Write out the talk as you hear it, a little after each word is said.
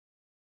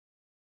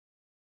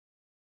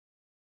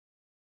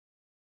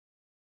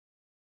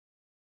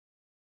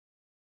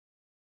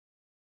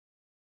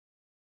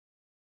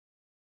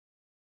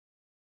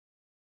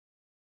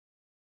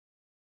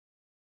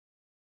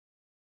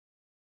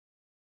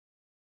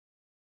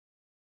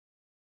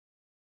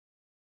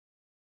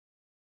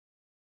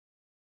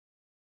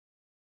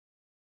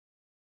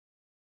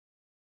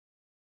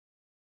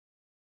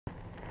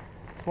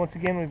So once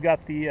again, we've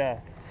got the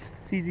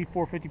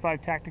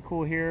CZ455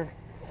 Tacticool here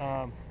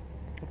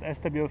with the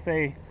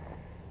SWFA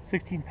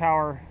 16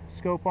 power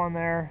scope on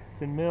there.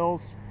 It's in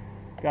mils.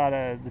 Got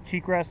the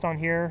cheek rest on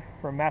here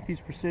from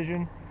Matthews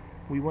Precision.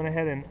 We went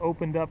ahead and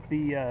opened up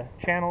the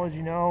channel, as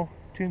you know,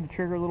 tuned the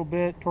trigger a little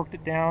bit, torqued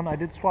it down. I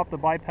did swap the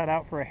biped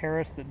out for a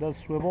Harris that does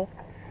swivel,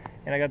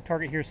 and I got a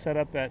target here set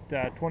up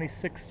at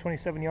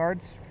 27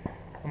 yards.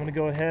 I'm going to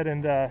go ahead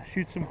and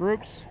shoot some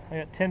groups. I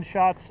got 10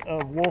 shots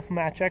of Wolf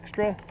Match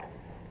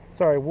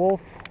Wolf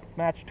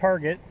Match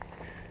Target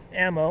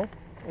ammo.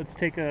 Let's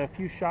take a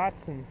few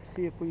shots and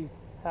see if we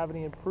have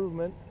any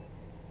improvement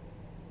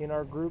in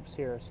our groups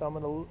here. So I'm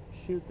going to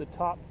shoot the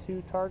top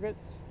 2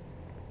 targets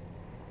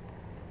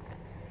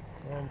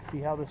and see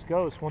how this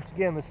goes. Once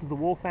again, this is the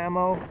Wolf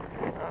ammo.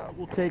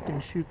 We'll take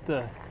and shoot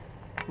the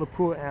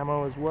Lapua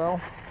ammo as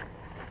well.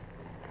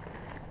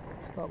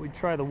 Just thought we'd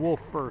try the Wolf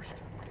first.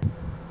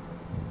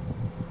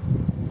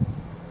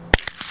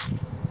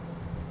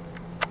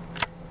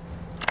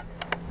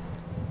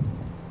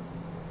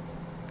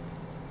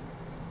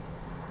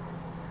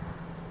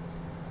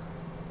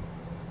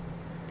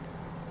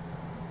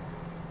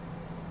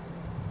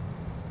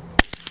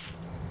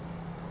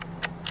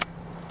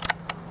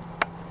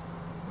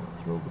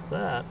 Thrilled with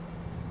that.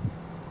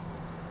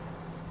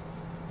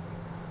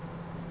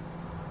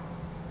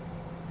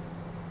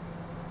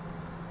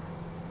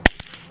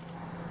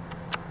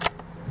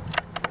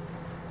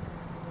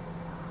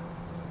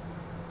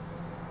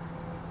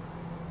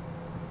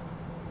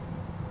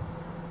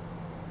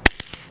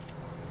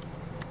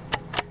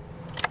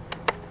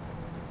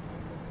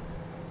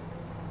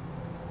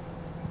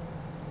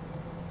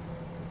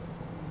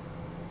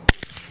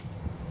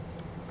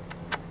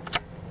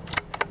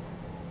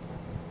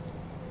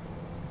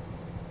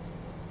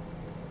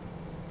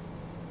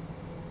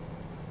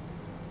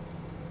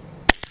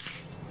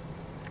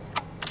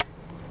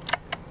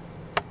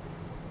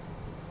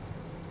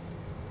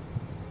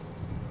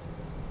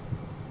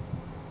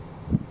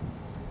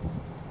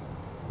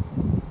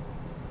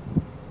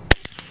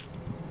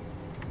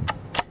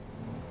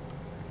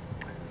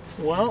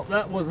 Well,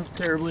 that wasn't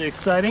terribly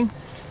exciting.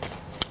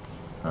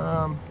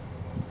 Not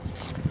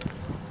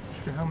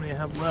sure how many I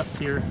have left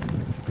here.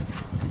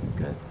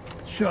 Got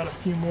shot a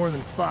few more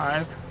than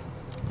 5.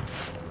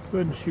 Let's go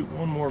ahead and shoot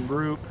one more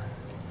group.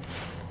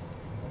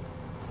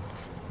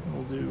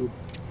 We'll do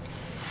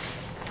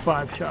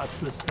 5 shots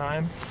this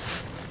time.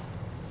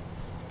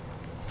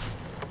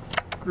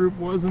 Group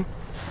wasn't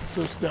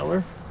so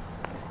stellar.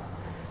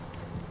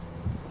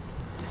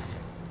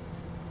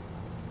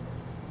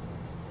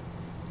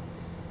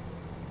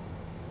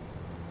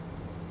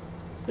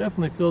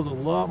 Definitely feels a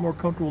lot more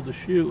comfortable to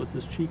shoot with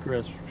this cheek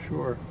rest for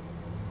sure.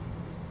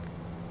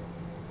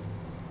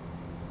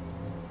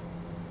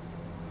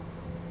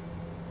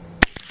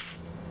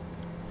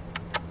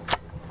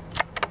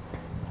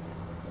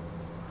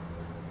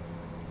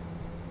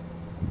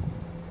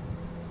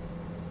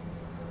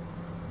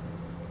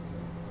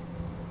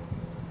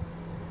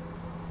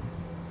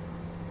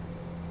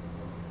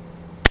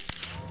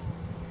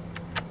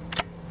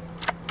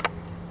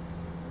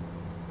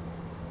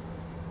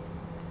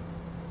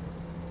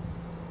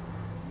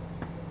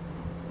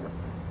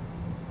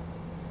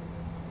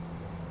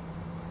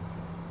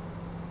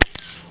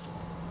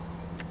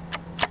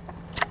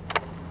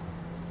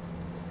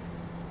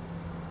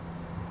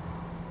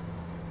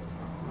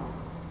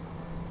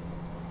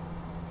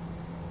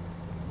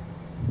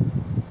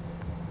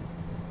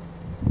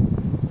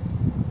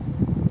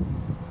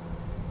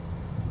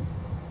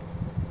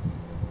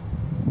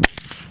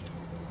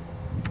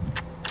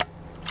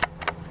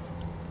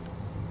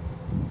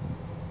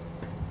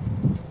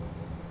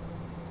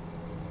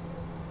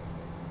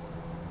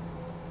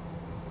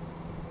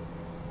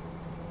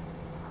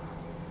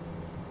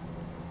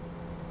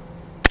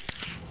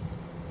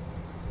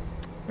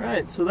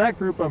 Alright, so that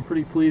group I'm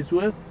pretty pleased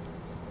with.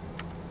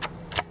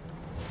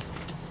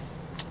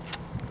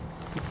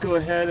 Let's go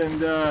ahead and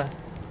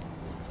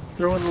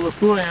throw in the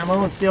Lapua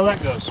ammo and see how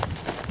that goes.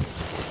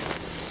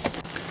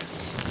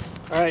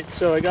 Alright,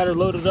 so I got her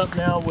loaded up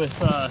now with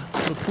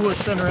Lapua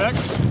Center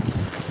X.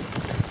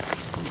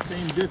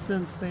 Same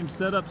distance, same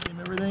setup, same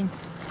everything.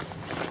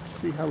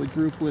 See how we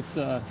group with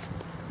the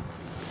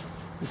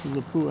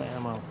Lapua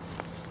ammo.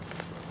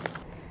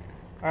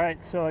 Alright,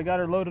 so I got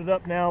her loaded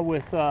up now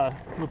with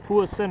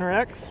Lapua Center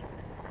X.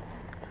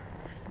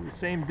 The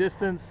same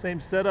distance,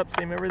 same setup,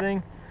 same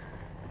everything.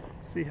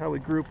 See how we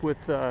group with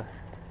the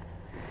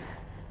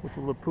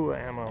Lapua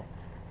ammo.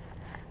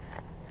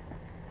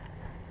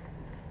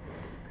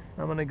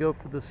 I'm going to go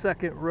for the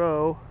second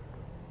row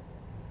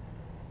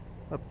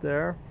up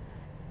there.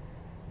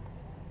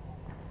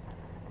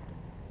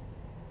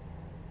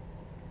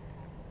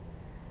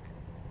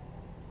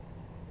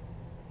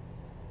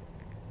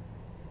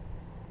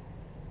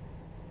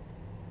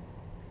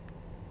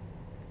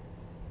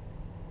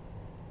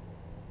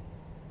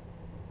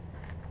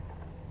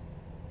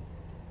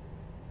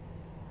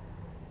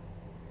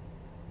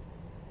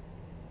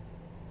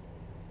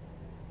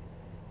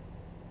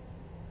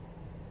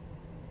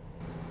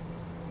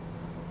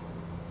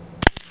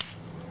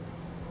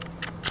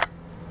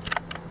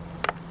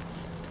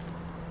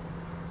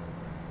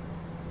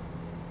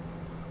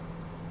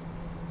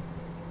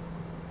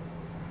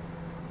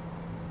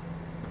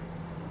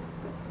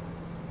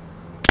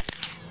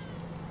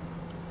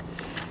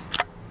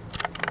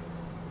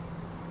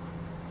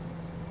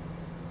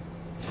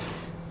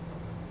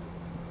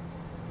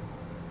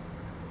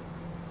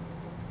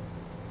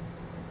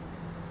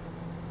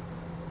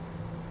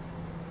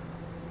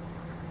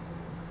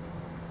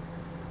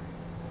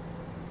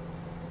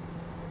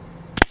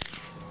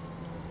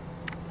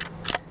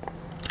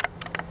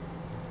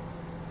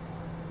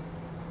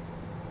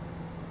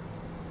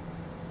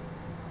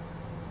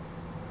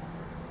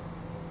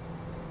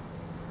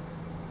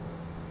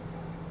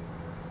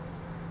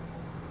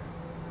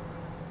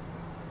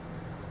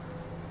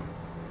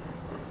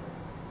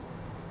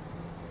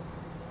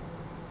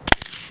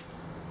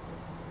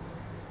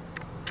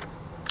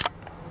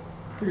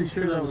 Pretty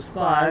sure that was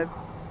 5.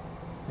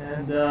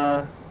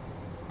 And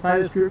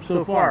tightest group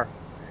so far.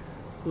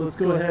 So let's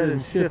go ahead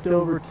and shift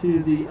over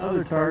to the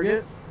other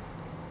target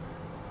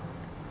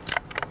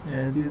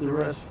and do the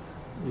rest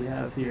we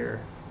have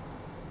here.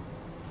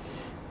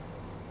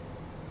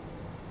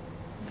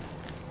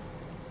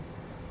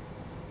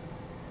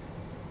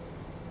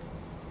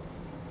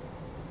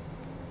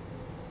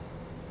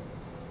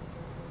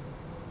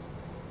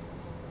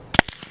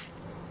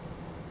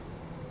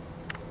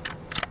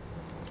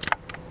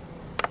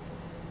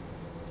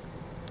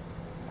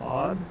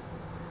 Odd.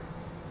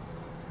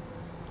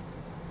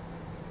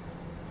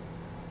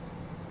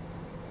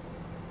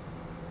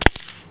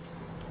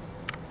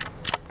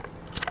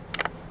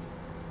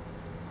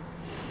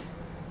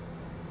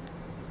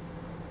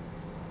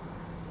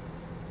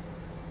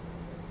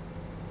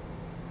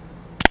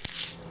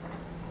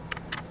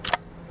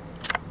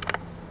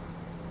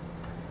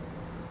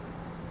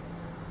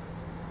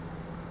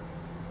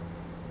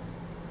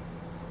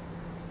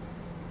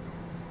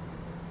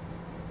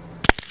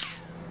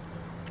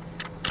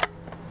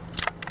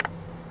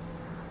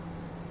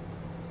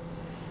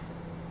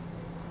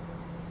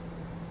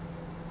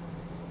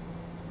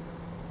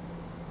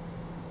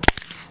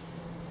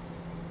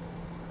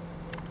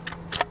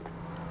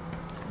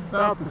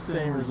 About the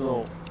same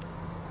result.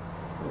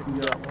 Like we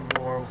got one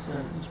more, we'll send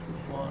it just for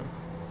fun.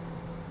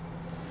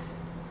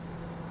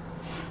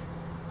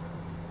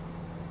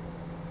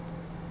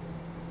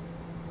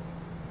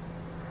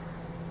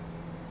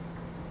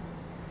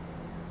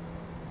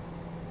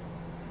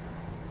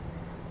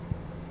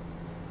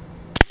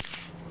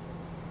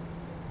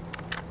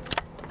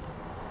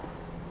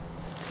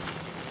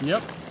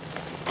 Yep.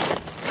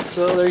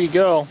 So there you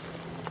go.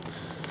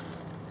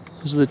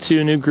 Those are the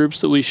 2 new groups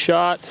that we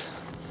shot.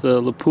 The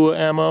Lapua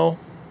ammo.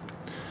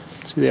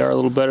 See, they are a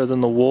little better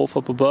than the Wolf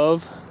up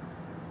above.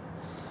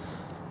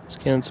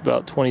 Again, it's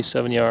about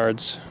 27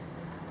 yards.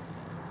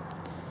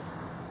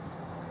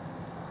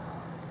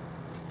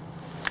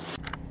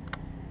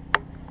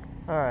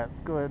 Alright,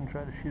 let's go ahead and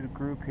try to shoot a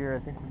group here.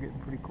 I think we're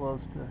getting pretty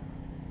close to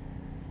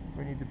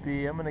where we need to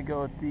be. I'm going to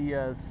go with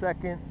the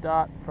second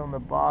dot from the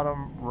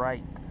bottom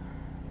right.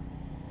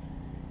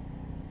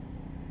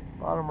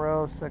 Bottom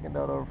row, second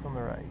dot over from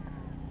the right.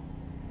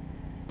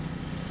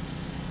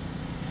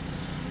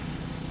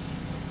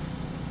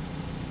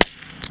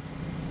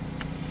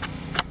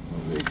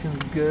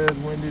 Elevation's good,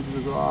 windage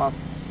was off.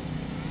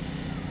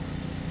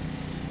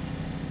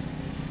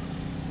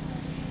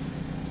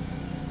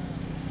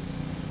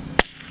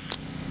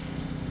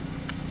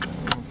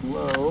 That was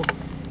low.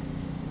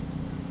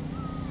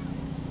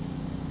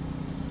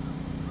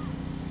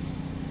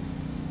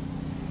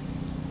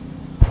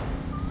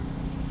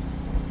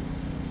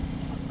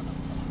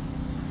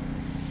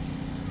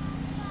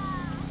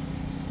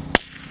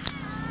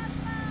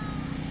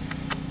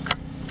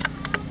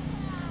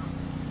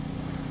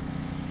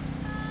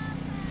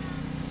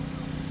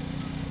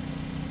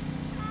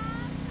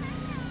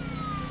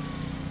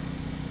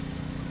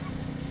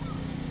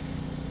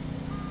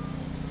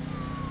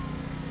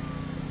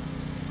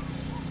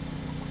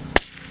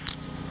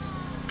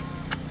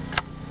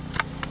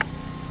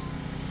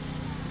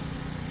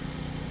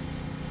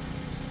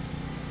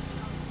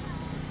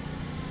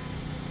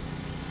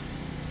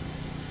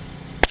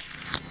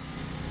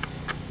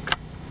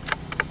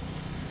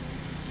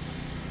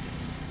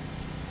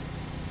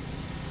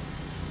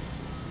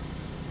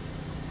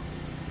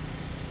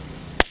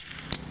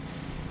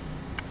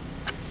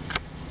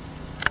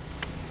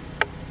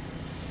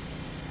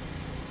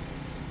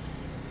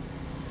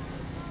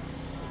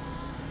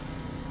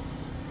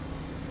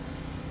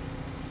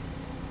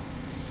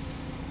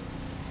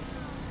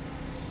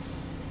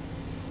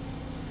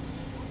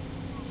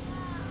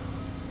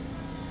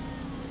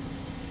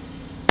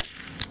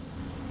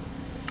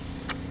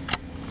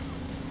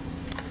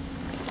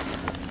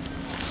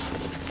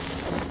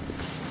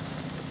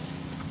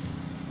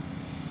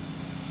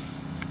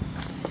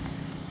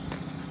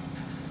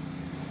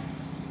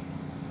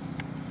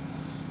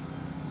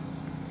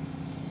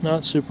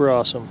 Not super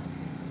awesome.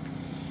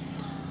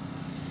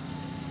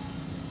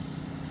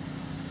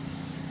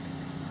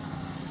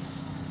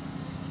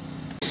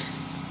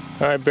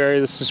 Alright, Barry,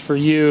 this is for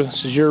you.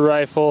 This is your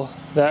rifle.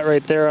 That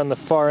right there on the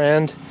far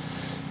end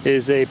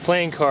is a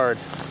playing card.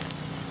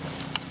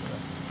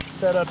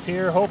 Set up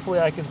here. Hopefully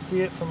I can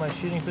see it from my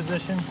shooting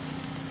position.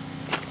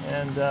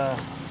 And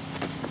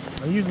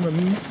I'm using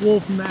the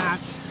Wolf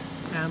Match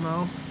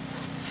ammo.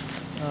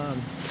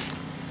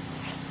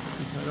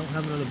 I don't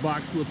have another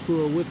box of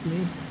Lapua with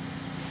me,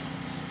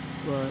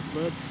 but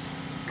let's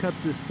cut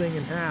this thing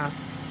in half,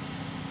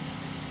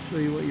 show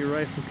you what your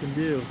rifle can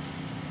do.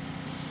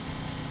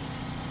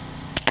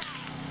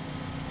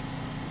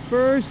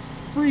 First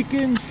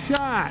freaking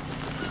shot!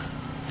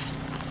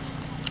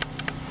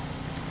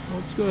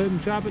 Let's go ahead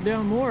and chop it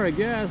down more, I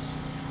guess.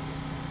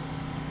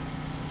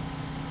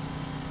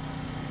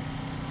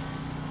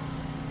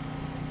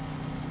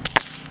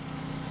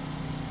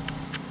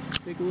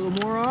 Take a little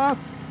more off.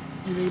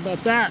 What do you think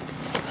about that?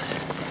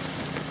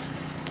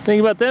 Think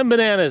about them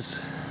bananas.